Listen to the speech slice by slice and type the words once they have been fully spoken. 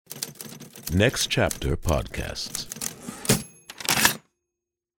Next Chapter Podcasts.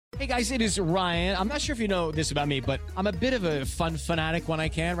 Hey guys, it is Ryan. I'm not sure if you know this about me, but I'm a bit of a fun fanatic when I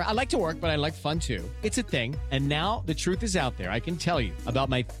can. I like to work, but I like fun too. It's a thing. And now the truth is out there. I can tell you about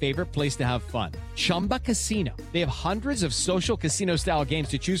my favorite place to have fun. Chumba Casino. They have hundreds of social casino style games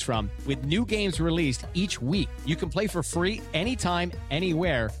to choose from with new games released each week. You can play for free anytime,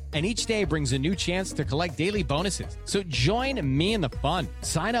 anywhere. And each day brings a new chance to collect daily bonuses. So join me in the fun.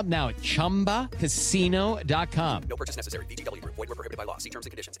 Sign up now at ChumbaCasino.com. No purchase necessary. VGW Group. Void where prohibited by law. See terms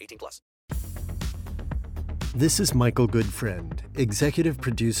and conditions. 18+. This is Michael Goodfriend, executive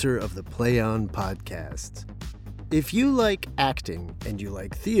producer of the Play On podcasts. If you like acting and you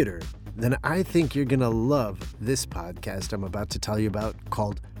like theater, then I think you're going to love this podcast I'm about to tell you about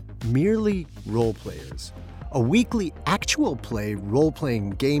called Merely Role Players, a weekly actual play role-playing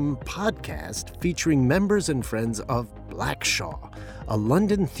game podcast featuring members and friends of Blackshaw, a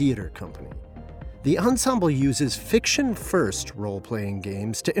London theater company. The ensemble uses fiction-first role-playing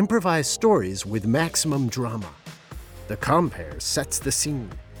games to improvise stories with maximum drama. The compere sets the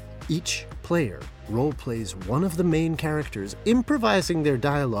scene. Each player role-plays one of the main characters, improvising their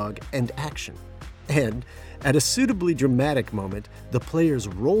dialogue and action. And at a suitably dramatic moment, the players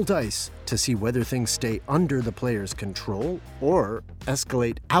roll dice to see whether things stay under the player's control or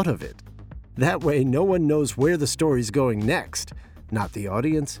escalate out of it. That way, no one knows where the story's going next. Not the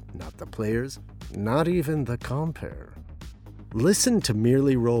audience, not the players, not even the compere. Listen to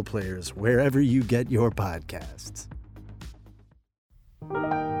Merely Role Players wherever you get your podcasts.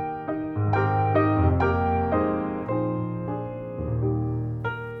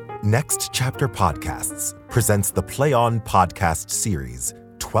 Next Chapter Podcasts presents the Play On podcast series,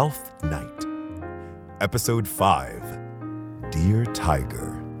 12th Night. Episode 5, Dear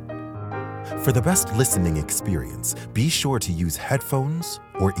Tiger. For the best listening experience, be sure to use headphones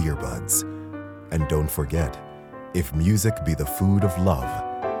or earbuds. And don't forget, if music be the food of love,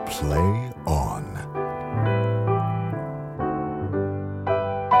 play on.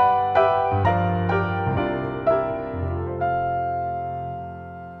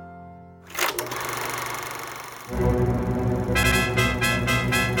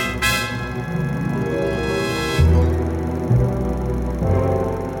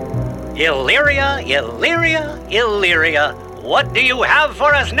 Illyria, Illyria, Illyria, what do you have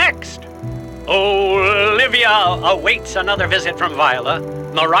for us next? Olivia awaits another visit from Viola.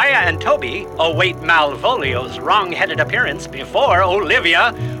 Mariah and Toby await Malvolio's wrong-headed appearance before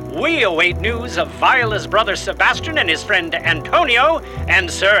Olivia. We await news of Viola's brother Sebastian and his friend Antonio,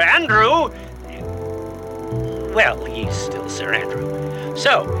 and Sir Andrew. Well, he's still Sir Andrew.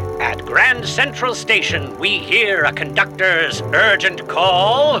 So, at Grand Central Station, we hear a conductor's urgent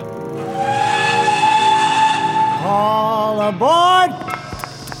call. All aboard!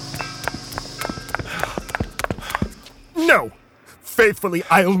 No! Faithfully,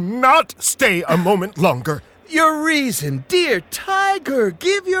 I'll not stay a moment longer. Your reason, dear Tiger,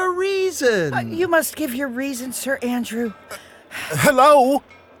 give your reason. You must give your reason, Sir Andrew. Hello?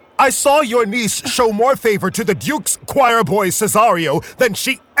 I saw your niece show more favor to the Duke's choir boy Cesario than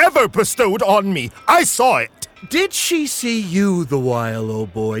she ever bestowed on me. I saw it. Did she see you the while,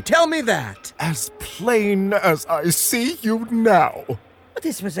 old boy? Tell me that. As plain as I see you now.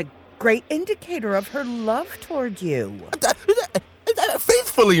 This was a great indicator of her love toward you.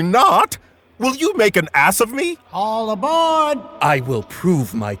 Faithfully not. Will you make an ass of me? All aboard! I will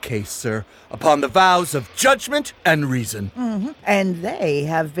prove my case, sir, upon the vows of judgment and reason. Mm-hmm. And they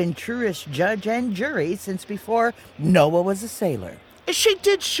have been truest judge and jury since before Noah was a sailor. She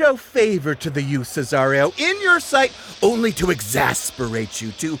did show favor to the youth, Cesario, in your sight, only to exasperate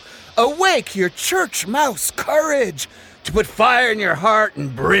you, to awake your church mouse courage, to put fire in your heart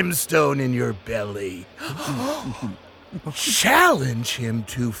and brimstone in your belly. Challenge him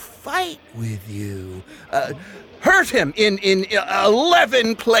to fight with you. Hurt him in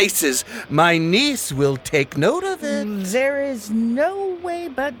 11 places. My niece will take note of it. There is no way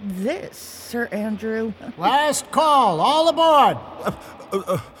but this, Sir Andrew. Last call, all aboard.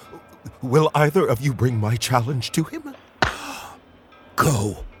 Will either of you bring my challenge to him?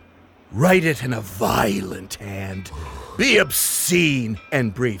 Go. Write it in a violent hand. Be obscene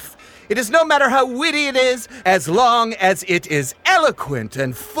and brief. It is no matter how witty it is, as long as it is eloquent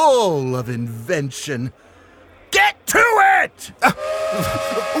and full of invention. Get to it!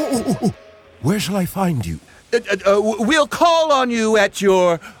 Where shall I find you? We'll call on you at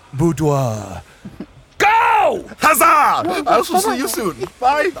your boudoir. Go! Huzzah! I shall see you soon.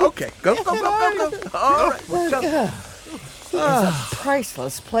 Bye. Okay, go. All right, go. He is a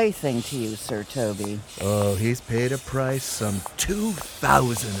priceless plaything to you, Sir Toby. Oh, he's paid a price, some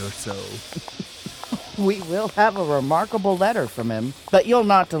 2,000 or so. We will have a remarkable letter from him, but you'll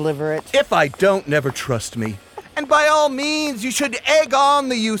not deliver it. If I don't, never trust me. And by all means, you should egg on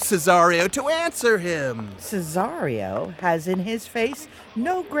the youth Cesario to answer him. Cesario has in his face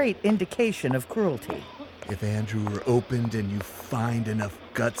no great indication of cruelty. If Andrew were opened and you find enough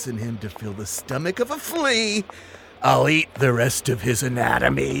guts in him to fill the stomach of a flea, I'll eat the rest of his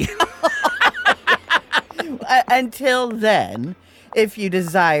anatomy. Until then, if you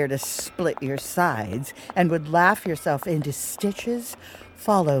desire to split your sides and would laugh yourself into stitches,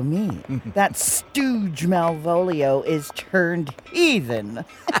 follow me. That stooge Malvolio is turned heathen.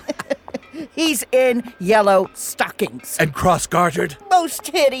 He's in yellow stockings. And cross-gartered. Most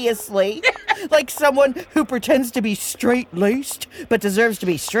hideously. Like someone who pretends to be straight-laced, but deserves to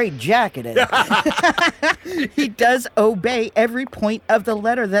be straight-jacketed. He does obey every point of the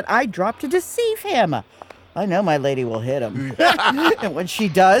letter that I dropped to deceive him. I know my lady will hit him. And when she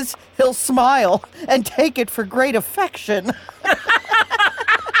does, he'll smile and take it for great affection.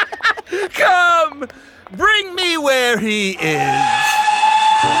 Come, bring me where he is.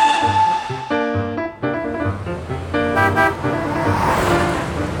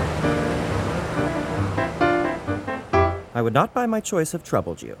 I would not by my choice have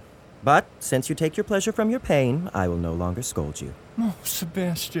troubled you. But since you take your pleasure from your pain, I will no longer scold you. Oh,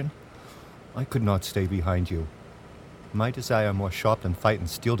 Sebastian, I could not stay behind you. My desire more sharp than fight and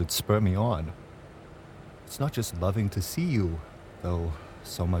steel did spur me on. It's not just loving to see you, though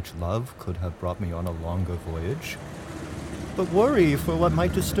so much love could have brought me on a longer voyage, but worry for what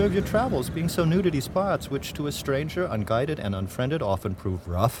might disturb your travels, being so new to these parts, which to a stranger, unguided and unfriended, often prove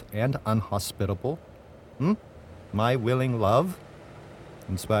rough and unhospitable. My willing love,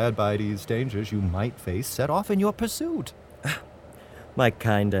 inspired by these dangers you might face, set off in your pursuit. My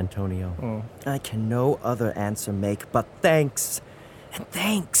kind Antonio, I can no other answer make but thanks, and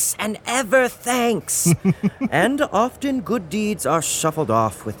thanks, and ever thanks. And often good deeds are shuffled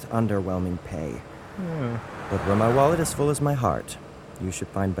off with underwhelming pay. But where my wallet is full as my heart, you should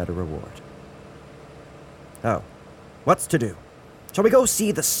find better reward. Oh, what's to do? Shall we go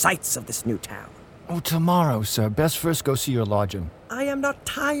see the sights of this new town? Oh, tomorrow, sir. Best first go see your lodging. I am not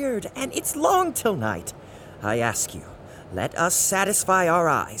tired, and it's long till night. I ask you, let us satisfy our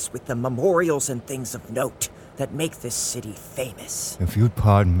eyes with the memorials and things of note that make this city famous. If you'd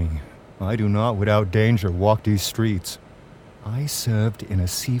pardon me, I do not without danger walk these streets. I served in a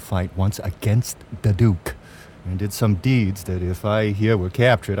sea fight once against the Duke, and did some deeds that if I here were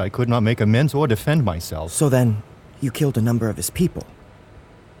captured, I could not make amends or defend myself. So then, you killed a number of his people?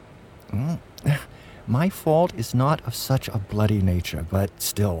 My fault is not of such a bloody nature, but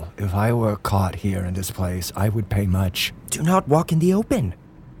still, if I were caught here in this place, I would pay much. Do not walk in the open.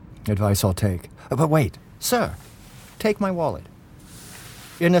 Advice I'll take. But wait, sir, take my wallet.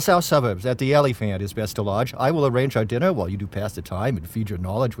 In the south suburbs, at the Elephant is best to lodge. I will arrange our dinner while you do pass the time and feed your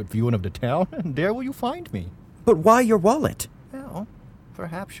knowledge with viewing of the town, and there will you find me. But why your wallet? Well,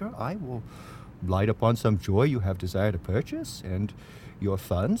 perhaps your eye will light upon some joy you have desire to purchase, and your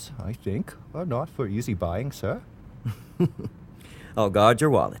funds, I think, are not for easy buying, sir. I'll guard your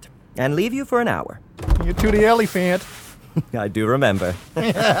wallet and leave you for an hour. You to the Elephant. I do remember.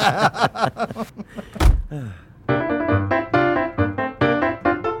 I've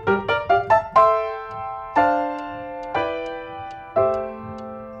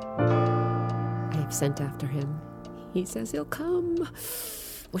sent after him. He says he'll come.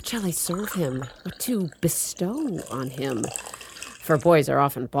 What shall I serve him? What to bestow on him? For boys are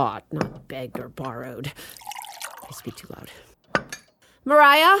often bought, not begged or borrowed. I speak too loud.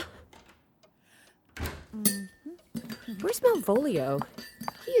 Mariah? Where's Malvolio?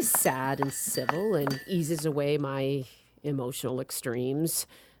 He is sad and civil and eases away my emotional extremes.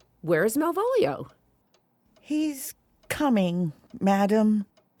 Where is Malvolio? He's coming, madam,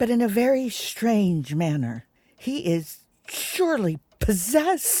 but in a very strange manner. He is surely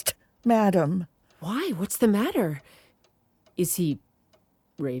possessed, madam. Why? What's the matter? Is he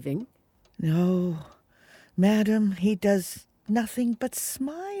raving? No, madam, he does nothing but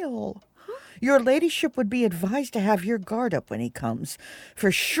smile. Your ladyship would be advised to have your guard up when he comes,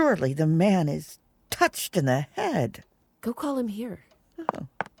 for surely the man is touched in the head. Go call him here. Oh.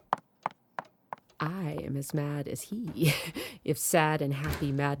 I am as mad as he, if sad and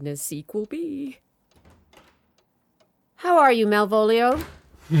happy madness equal be. How are you, Malvolio?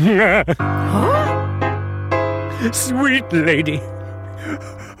 Huh? Sweet lady.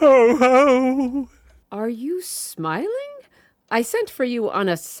 Ho, ho. Are you smiling? I sent for you on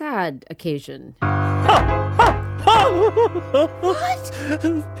a sad occasion. What?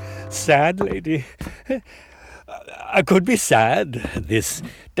 Sad, lady. I could be sad. This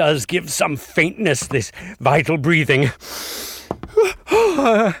does give some faintness, this vital breathing.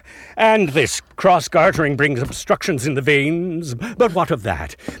 And this cross-gartering brings obstructions in the veins. But what of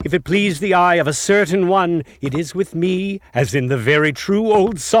that? If it please the eye of a certain one, it is with me, as in the very true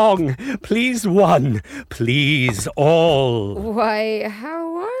old song. Please one, please all. Why,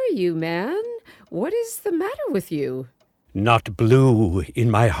 how are you, man? What is the matter with you? Not blue in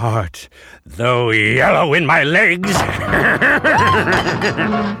my heart, though yellow in my legs.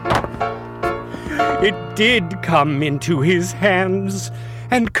 It did come into his hands,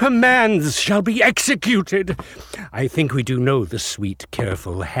 and commands shall be executed. I think we do know the sweet,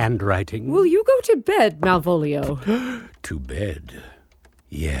 careful handwriting. Will you go to bed, Malvolio? To bed?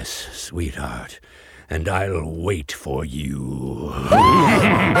 Yes, sweetheart. And I'll wait for you.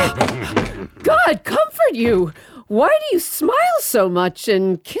 God comfort you! Why do you smile so much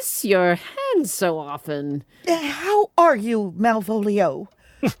and kiss your hands so often? How are you, Malvolio?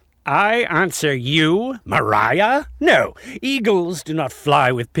 I answer you, Mariah? No, eagles do not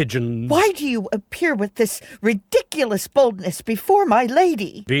fly with pigeons. Why do you appear with this ridiculous boldness before my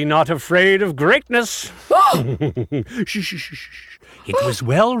lady? Be not afraid of greatness. Shh, shh, shh, shh. It was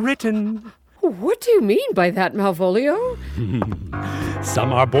well written. What do you mean by that, Malvolio?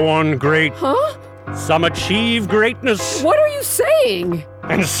 Some are born great. Huh? Some achieve greatness. What are you saying?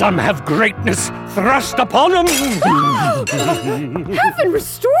 And some have greatness thrust upon them. Heaven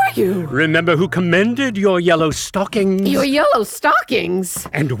restore you! Remember who commended your yellow stockings? Your yellow stockings?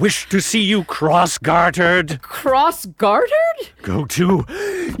 And wished to see you cross-gartered. Cross-gartered? Go to.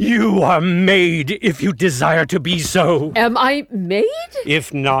 You are made if you desire to be so. Am I made?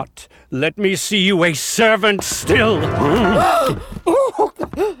 If not, let me see you a servant still.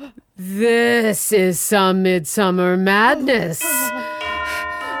 This is some midsummer madness.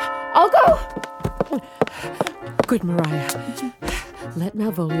 I'll go. Good Mariah. Let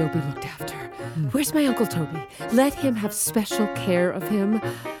Malvolio be looked after. Where's my Uncle Toby? Let him have special care of him.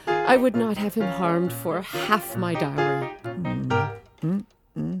 I would not have him harmed for half my dowry.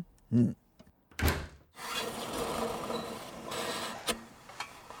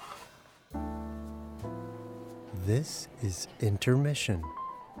 This is Intermission.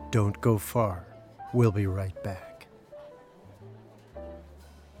 Don't go far. We'll be right back.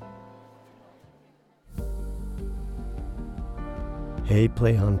 Hey,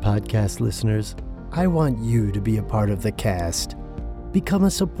 Play On Podcast listeners. I want you to be a part of the cast. Become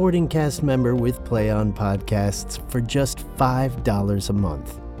a supporting cast member with Play On Podcasts for just $5 a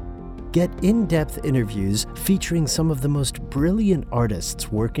month. Get in-depth interviews featuring some of the most brilliant artists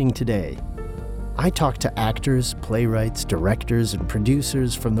working today. I talk to actors, playwrights, directors, and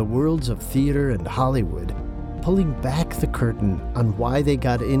producers from the worlds of theater and Hollywood, pulling back the curtain on why they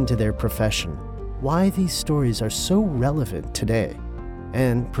got into their profession, why these stories are so relevant today,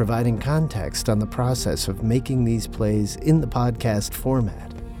 and providing context on the process of making these plays in the podcast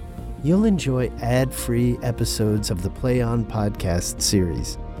format. You'll enjoy ad-free episodes of the Play On Podcast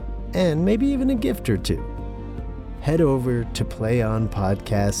series, and maybe even a gift or two. Head over to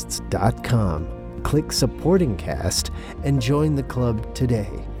playonpodcasts.com, click Supporting Cast, and join the club today.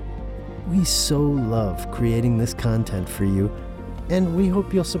 We so love creating this content for you, and we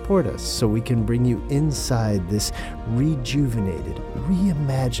hope you'll support us so we can bring you inside this rejuvenated,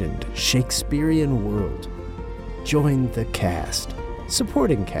 reimagined Shakespearean world. Join the cast.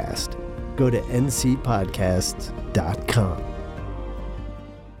 Supporting Cast. Go to ncpodcasts.com.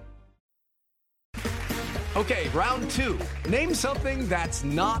 Okay, round two. Name something that's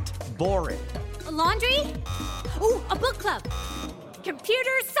not boring. A laundry? Ooh, a book club.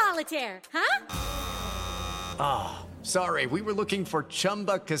 Computer solitaire, huh? Ah, sorry, we were looking for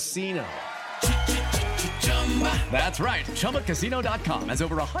Chumba Casino. That's right, ChumbaCasino.com has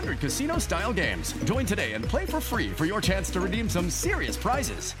over 100 casino-style games. Join today and play for free for your chance to redeem some serious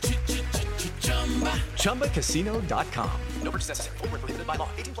prizes. ChumbaCasino.com. No purchase necessary. Void where prohibited by law.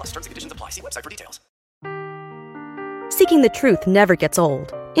 18+ terms and conditions apply. See website for details. Seeking the truth never gets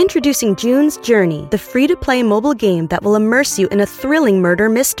old. Introducing June's Journey, the free-to-play mobile game that will immerse you in a thrilling murder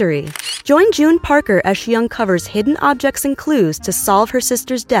mystery. Join June Parker as she uncovers hidden objects and clues to solve her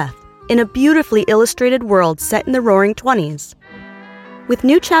sister's death in a beautifully illustrated world set in the Roaring '20s. With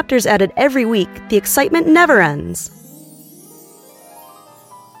new chapters added every week, the excitement never ends.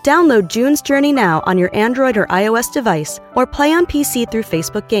 Download June's Journey now on your Android or iOS device, or play on PC through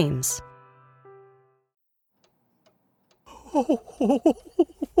Facebook Games.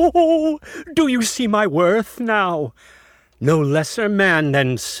 Oh, do you see my worth now? No lesser man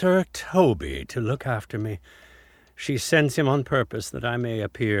than Sir Toby to look after me. She sends him on purpose that I may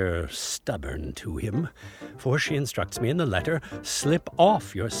appear stubborn to him. For she instructs me in the letter, slip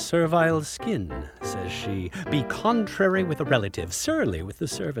off your servile skin, says she. Be contrary with a relative, surly with the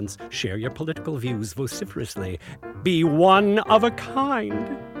servants, share your political views vociferously, be one of a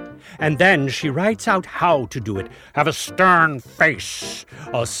kind. And then she writes out how to do it. Have a stern face,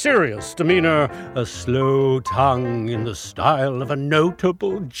 a serious demeanor, a slow tongue in the style of a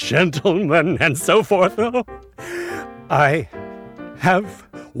notable gentleman, and so forth. Oh, I have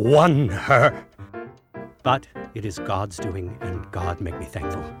won her. But it is God's doing, and God make me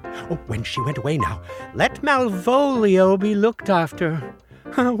thankful. Oh, when she went away now, let Malvolio be looked after.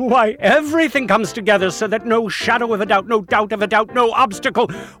 Why, everything comes together so that no shadow of a doubt, no doubt of a doubt, no obstacle.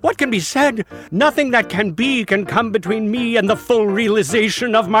 What can be said? Nothing that can be can come between me and the full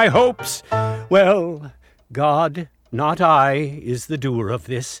realization of my hopes. Well, God, not I, is the doer of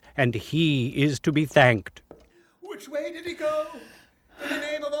this, and he is to be thanked. Which way did he go? In the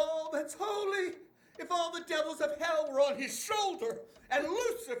name of all that's holy, if all the devils of hell were on his shoulder, and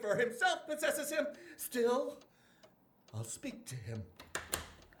Lucifer himself possesses him, still, I'll speak to him.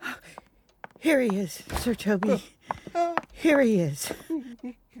 Here he is, Sir Toby. Here he is.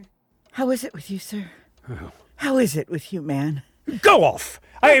 How is it with you, sir? How is it with you, man? Go off!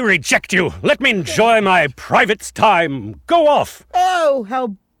 I reject you! Let me enjoy my private's time! Go off! Oh,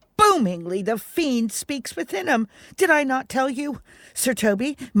 how boomingly the fiend speaks within him. Did I not tell you? Sir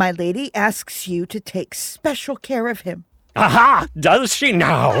Toby, my lady asks you to take special care of him. Aha! Does she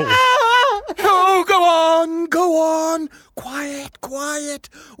now? Oh, go on. Quiet.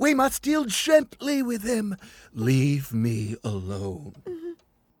 We must deal gently with him. Leave me alone.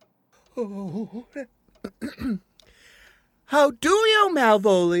 Oh. How do you,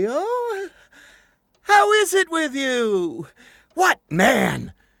 Malvolio? How is it with you? What,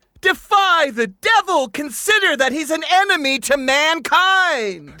 man? Defy the devil! Consider that he's an enemy to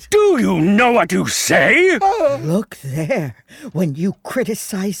mankind! Do you know what you say? Look there. When you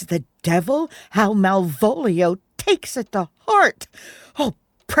criticize the devil, how Malvolio takes it to heart. Oh,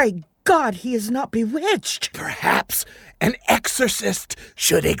 pray God he is not bewitched. Perhaps an exorcist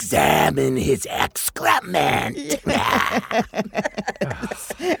should examine his excrement.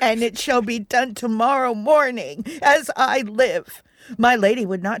 And it shall be done tomorrow morning, as I live. My lady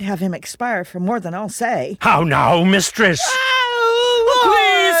would not have him expire for more than I'll say. How now, mistress?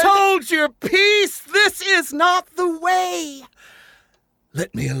 Please hold your peace. This is not the way.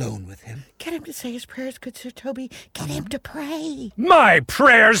 Let me alone with him. Get him to say his prayers, good Sir Toby. Get him to pray. My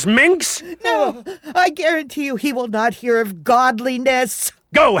prayers, minx? No, I guarantee you he will not hear of godliness.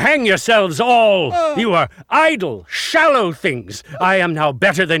 Go hang yourselves all. You are idle, shallow things. I am now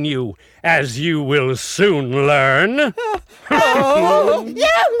better than you, as you will soon learn.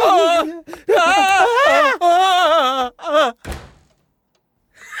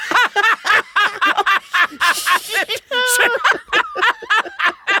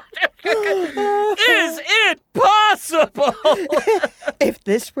 Is it possible? If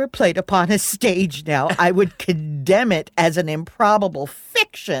this were played upon a stage now, I would condemn it as an improbable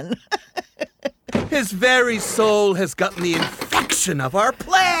fiction. His very soul has gotten the infection of our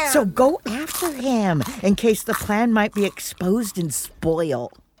plan. So go after him, in case the plan might be exposed and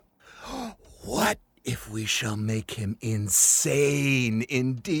spoil. What if we shall make him insane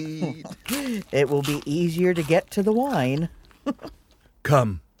indeed? It will be easier to get to the wine.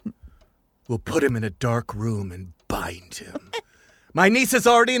 Come, we'll put him in a dark room and bind him. My niece is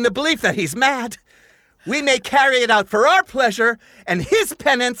already in the belief that he's mad. We may carry it out for our pleasure and his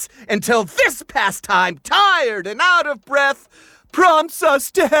penance until this pastime, tired and out of breath, prompts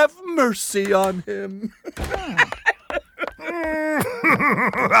us to have mercy on him.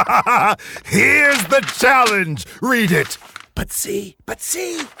 Here's the challenge. Read it. But see.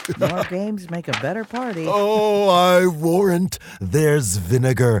 More games make a better party. Oh, I warrant there's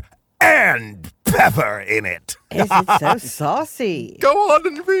vinegar and pepper in it. Is it so saucy? Go on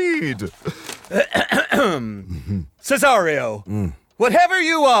and read. Cesario, whatever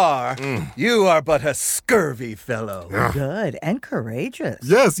you are but a scurvy fellow. Good and courageous.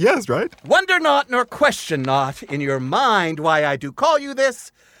 Yes, right? Wonder not nor question not in your mind why I do call you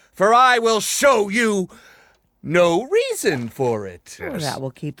this, for I will show you no reason for it. Well, that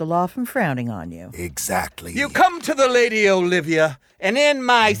will keep the law from frowning on you. Exactly. You come to the Lady Olivia, and in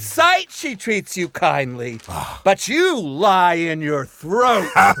my sight she treats you kindly, but you lie in your throat.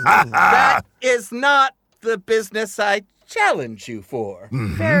 That is not the business I challenge you for.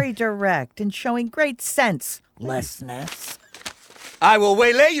 Very direct and showing great senselessness. I will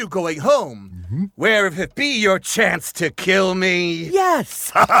waylay you going home, where if it be your chance to kill me...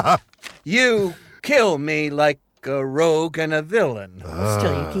 Yes! You kill me like a rogue and a villain.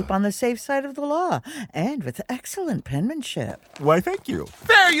 Still, you keep on the safe side of the law, and with excellent penmanship. Why, thank you.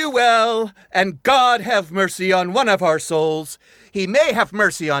 Fare you well, and God have mercy on one of our souls. He may have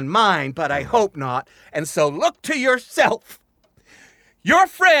mercy on mine, but I hope not, and so look to yourself. Your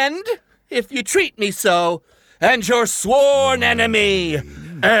friend, if you treat me so, and your sworn enemy,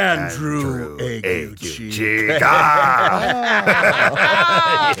 Andrew Agucheek.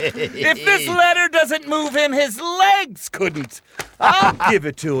 If this letter doesn't move him, his legs couldn't. I'll give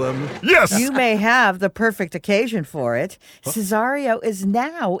it to him. Yes! You may have the perfect occasion for it. Cesario is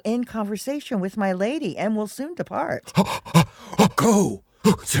now in conversation with my lady and will soon depart. Go,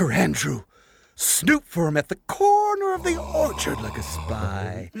 Sir Andrew. Snoop for him at the corner of the orchard like a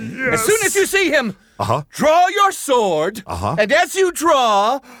spy. Yes. As soon as you see him, draw your sword, and as you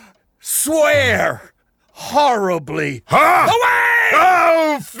draw, swear horribly. Away!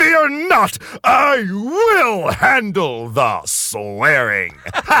 Oh, fear not! I will handle the swearing.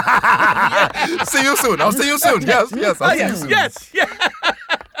 See you soon. I'll see you soon. Yes, yes. I'll see you soon. Yes,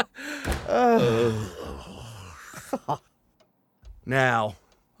 Now,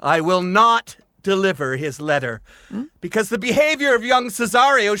 I will not deliver his letter, because the behavior of young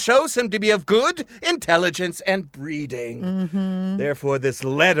Cesario shows him to be of good intelligence and breeding. Therefore, this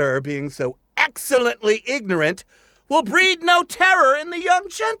letter, being so excellently ignorant, will breed no terror in the young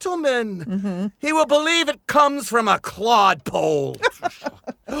gentleman. He will believe it comes from a clodpole.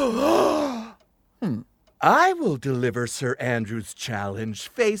 I will deliver Sir Andrew's challenge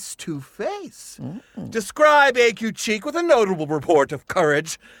face to face. Describe Agucheek with a notable report of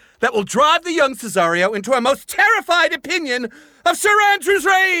courage that will drive the young Cesario into a most terrified opinion of Sir Andrew's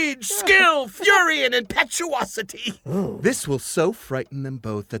rage, skill, fury, and impetuosity. This will so frighten them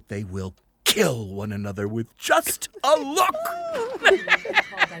both that they will kill one another with just a look.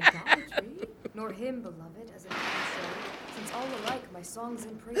 Nor him, beloved, as it since all alike my songs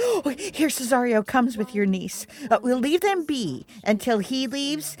and praise. Here Cesario comes with your niece. We'll leave them be until he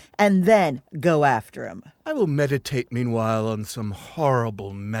leaves, and then go after him. I will meditate meanwhile on some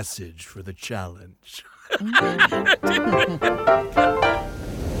horrible message for the challenge. I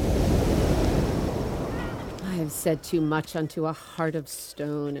have said too much unto a heart of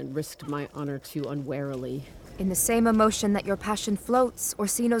stone and risked my honor too unwarily. In the same emotion that your passion floats,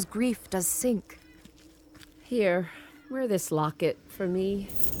 Orsino's grief does sink. Here, wear this locket for me.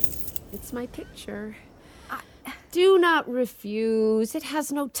 It's my picture. Do not refuse. It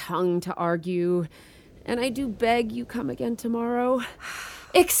has no tongue to argue. And I do beg you come again tomorrow.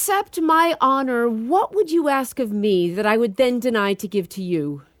 Accept my honor. What would you ask of me that I would then deny to give to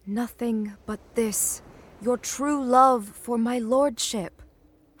you? Nothing but this. Your true love for my lordship.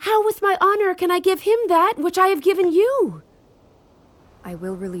 How with my honor can I give him that which I have given you? I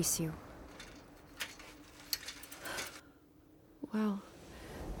will release you. Well,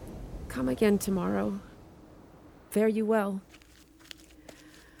 come again tomorrow. Fare you well.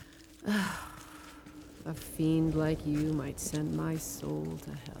 A fiend like you might send my soul to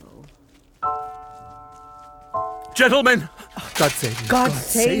hell. Gentlemen, God save you. God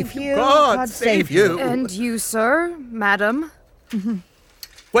save you. God save you. And you, sir, madam.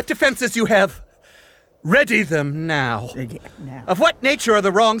 What defenses you have, ready them now. Of what nature are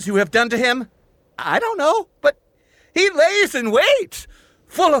the wrongs you have done to him? I don't know, but he lays in wait,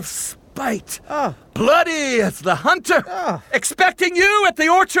 full of spite, bloody as the hunter, expecting you at the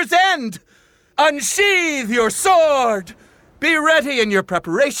orchard's end. Unsheathe your sword. Be ready in your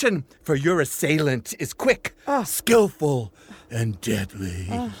preparation, for your assailant is quick, skillful, and deadly.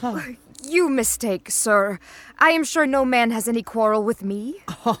 You mistake, sir. I am sure no man has any quarrel with me.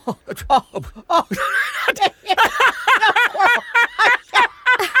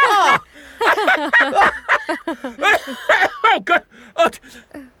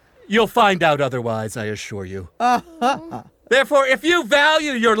 You'll find out otherwise, I assure you. Therefore, if you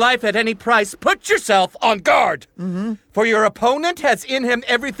value your life at any price, put yourself on guard. For your opponent has in him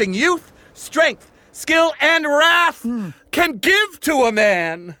everything youth, strength, skill, and wrath can give to a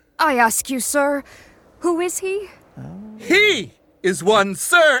man. I ask you, sir, who is he? He is one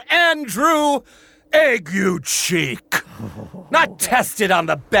Sir Andrew Agucheek. Not tested on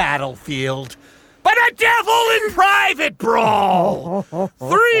the battlefield, but a devil in private brawl.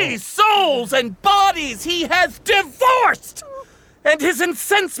 3 souls and bodies he has divorced. And his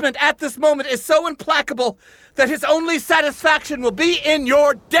incensement at this moment is so implacable that his only satisfaction will be in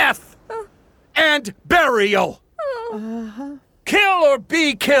your death and burial. Kill or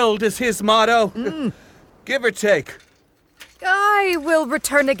be killed is his motto. Give or take. I will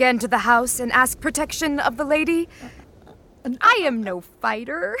return again to the house and ask protection of the lady. I am no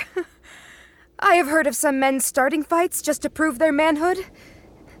fighter. I have heard of some men starting fights just to prove their manhood.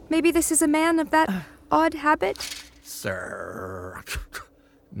 Maybe this is a man of that odd habit? Sir,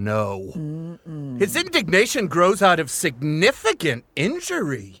 no. His indignation grows out of significant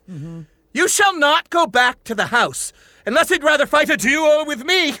injury. You shall not go back to the house unless he'd rather fight a duel with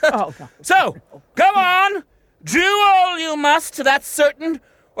me. So, go on. Duel you must, that's certain,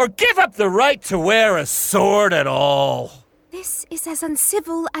 or give up the right to wear a sword at all. This is as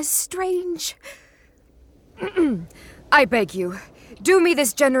uncivil as strange. I beg you, do me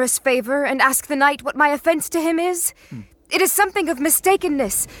this generous favor and ask the knight what my offense to him is. It is something of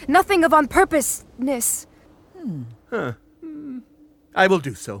mistakenness, nothing of on-purposeness. I will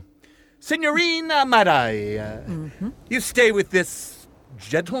do so. Signorina Marai, you stay with this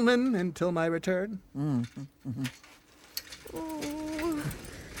gentleman until my return?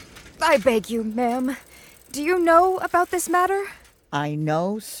 I beg you, ma'am. Do you know about this matter? I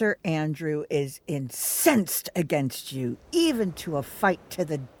know Sir Andrew is incensed against you, even to a fight to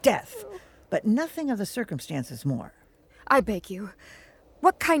the death, but nothing of the circumstances more. I beg you.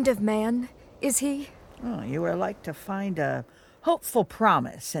 What kind of man is he? Oh, you are like to find a hopeful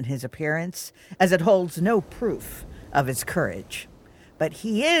promise in his appearance, as it holds no proof of his courage. But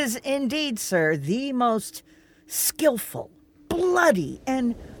he is indeed, sir, the most skillful, bloody,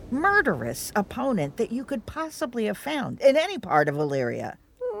 and murderous opponent that you could possibly have found in any part of Illyria.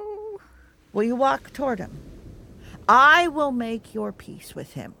 Will you walk toward him? I will make your peace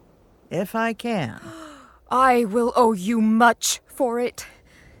with him, if I can. I will owe you much for it.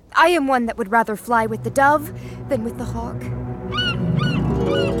 I am one that would rather fly with the dove than with the hawk.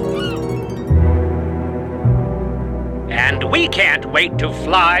 And we can't wait to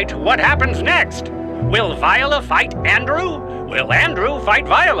fly to what happens next. Will Viola fight Andrew? Will Andrew fight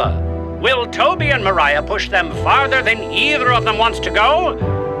Viola? Will Toby and Mariah push them farther than either of them wants to go?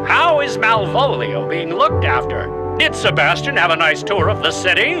 How is Malvolio being looked after? Did Sebastian have a nice tour of the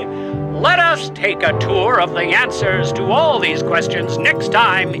city? Let us take a tour of the answers to all these questions next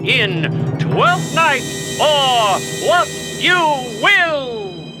time in 12th Night, or What You Will!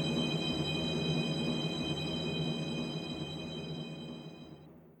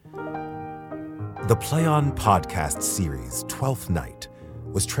 The Play On podcast series, 12th Night,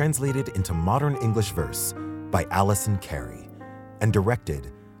 was translated into modern English verse by Allison Carey and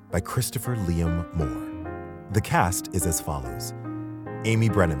directed by Christopher Liam Moore. The cast is as follows: Amy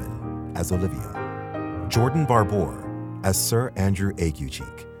Brenneman as Olivia, Jordan Barbour as Sir Andrew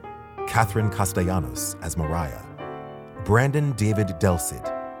Aguecheek, Catherine Castellanos as Mariah, Brandon David Delcid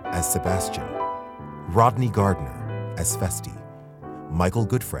as Sebastian, Rodney Gardner as Festi, Michael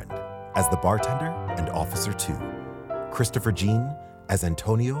Goodfriend as the bartender and Officer 2, Christopher Jean as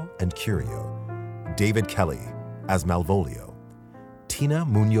Antonio and Curio, David Kelly as Malvolio, Tina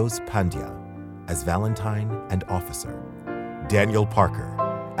Munoz Pandya as Valentine and Officer, Daniel Parker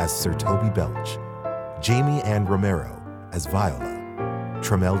as Sir Toby Belch, Jamie Ann Romero as Viola,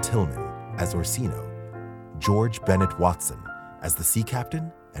 Tremel Tillman as Orsino, George Bennett Watson as the Sea Captain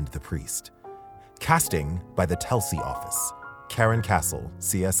and the Priest. Casting by the Telsey Office, Karen Castle,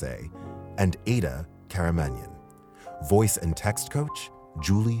 CSA, and Ada Karamanyan. Voice and text coach,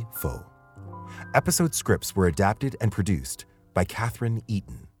 Julie Faux. Episode scripts were adapted and produced by Catherine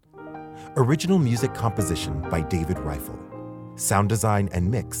Eaton. Original music composition by David Reifel. Sound design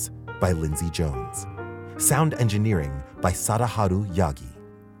and mix by Lindsay Jones. Sound engineering by Sadaharu Yagi.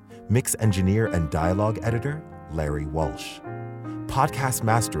 Mix engineer and dialogue editor, Larry Walsh. Podcast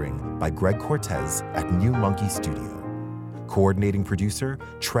mastering by Greg Cortez at New Monkey Studio. Coordinating producer,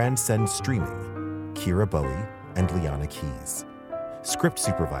 Transcend Streaming, Kira Bowie and Liana Keys. Script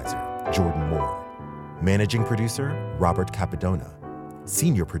supervisor, Jordan Moore. Managing producer, Robert Capadona.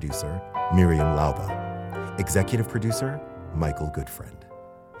 Senior producer, Miriam Lauba. Executive producer, Michael Goodfriend.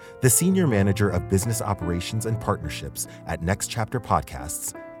 The Senior Manager of Business Operations and Partnerships at Next Chapter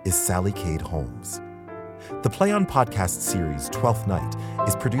Podcasts is Sally Cade Holmes. The Play On podcast series, 12th Night,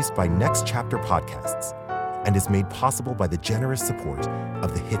 is produced by Next Chapter Podcasts and is made possible by the generous support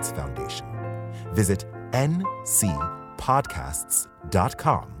of the Hits Foundation. Visit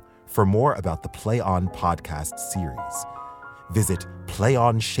ncpodcasts.com for more about the Play On podcast series. Visit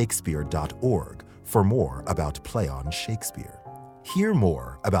playonshakespeare.org for more about Play On Shakespeare. Hear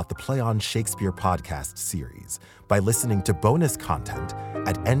more about the Play On Shakespeare podcast series by listening to bonus content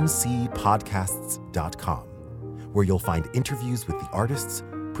at ncpodcasts.com, where you'll find interviews with the artists,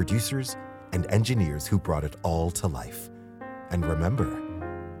 producers, and engineers who brought it all to life. And remember,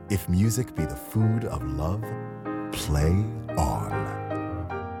 if music be the food of love, play on.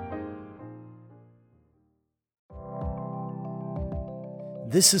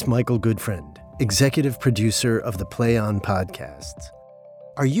 This is Michael Goodfriend, executive producer of the Play On podcasts.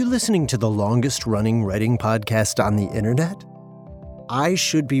 Are you listening to the longest-running writing podcast on the internet? I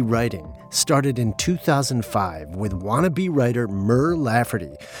Should Be Writing started in 2005 with wannabe writer Mur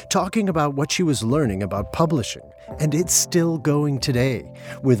Lafferty talking about what she was learning about publishing, and it's still going today,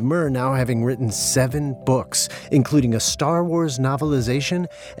 with Mur now having written 7 books, including a Star Wars novelization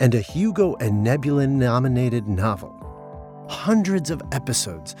and a Hugo and Nebula-nominated novel. Hundreds of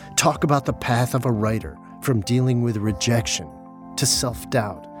episodes talk about the path of a writer, from dealing with rejection to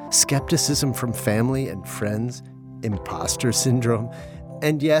self-doubt, skepticism from family and friends, imposter syndrome,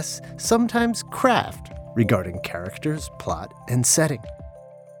 and yes, sometimes craft regarding characters, plot, and setting.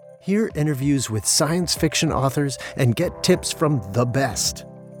 Hear interviews with science fiction authors and get tips from the best.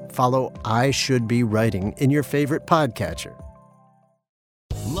 Follow I Should Be Writing in your favorite podcatcher.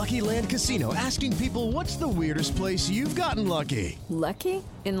 Lucky Land Casino, asking people, what's the weirdest place you've gotten lucky? Lucky?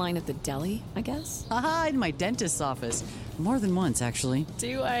 In line at the deli, I guess? Aha, in my dentist's office. More than once, actually.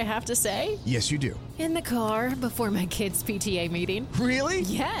 Do I have to say? Yes, you do. In the car before my kids' PTA meeting. Really?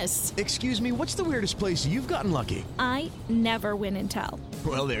 Yes. Excuse me, what's the weirdest place you've gotten lucky? I never win and tell.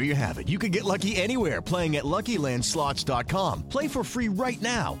 Well, there you have it. You can get lucky anywhere, playing at LuckyLandSlots.com. Play for free right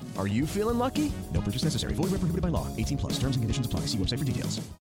now. Are you feeling lucky? No purchase necessary. Void where prohibited by law. 18+. Terms and conditions apply. See website for details.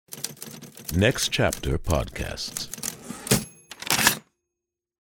 Next Chapter Podcasts.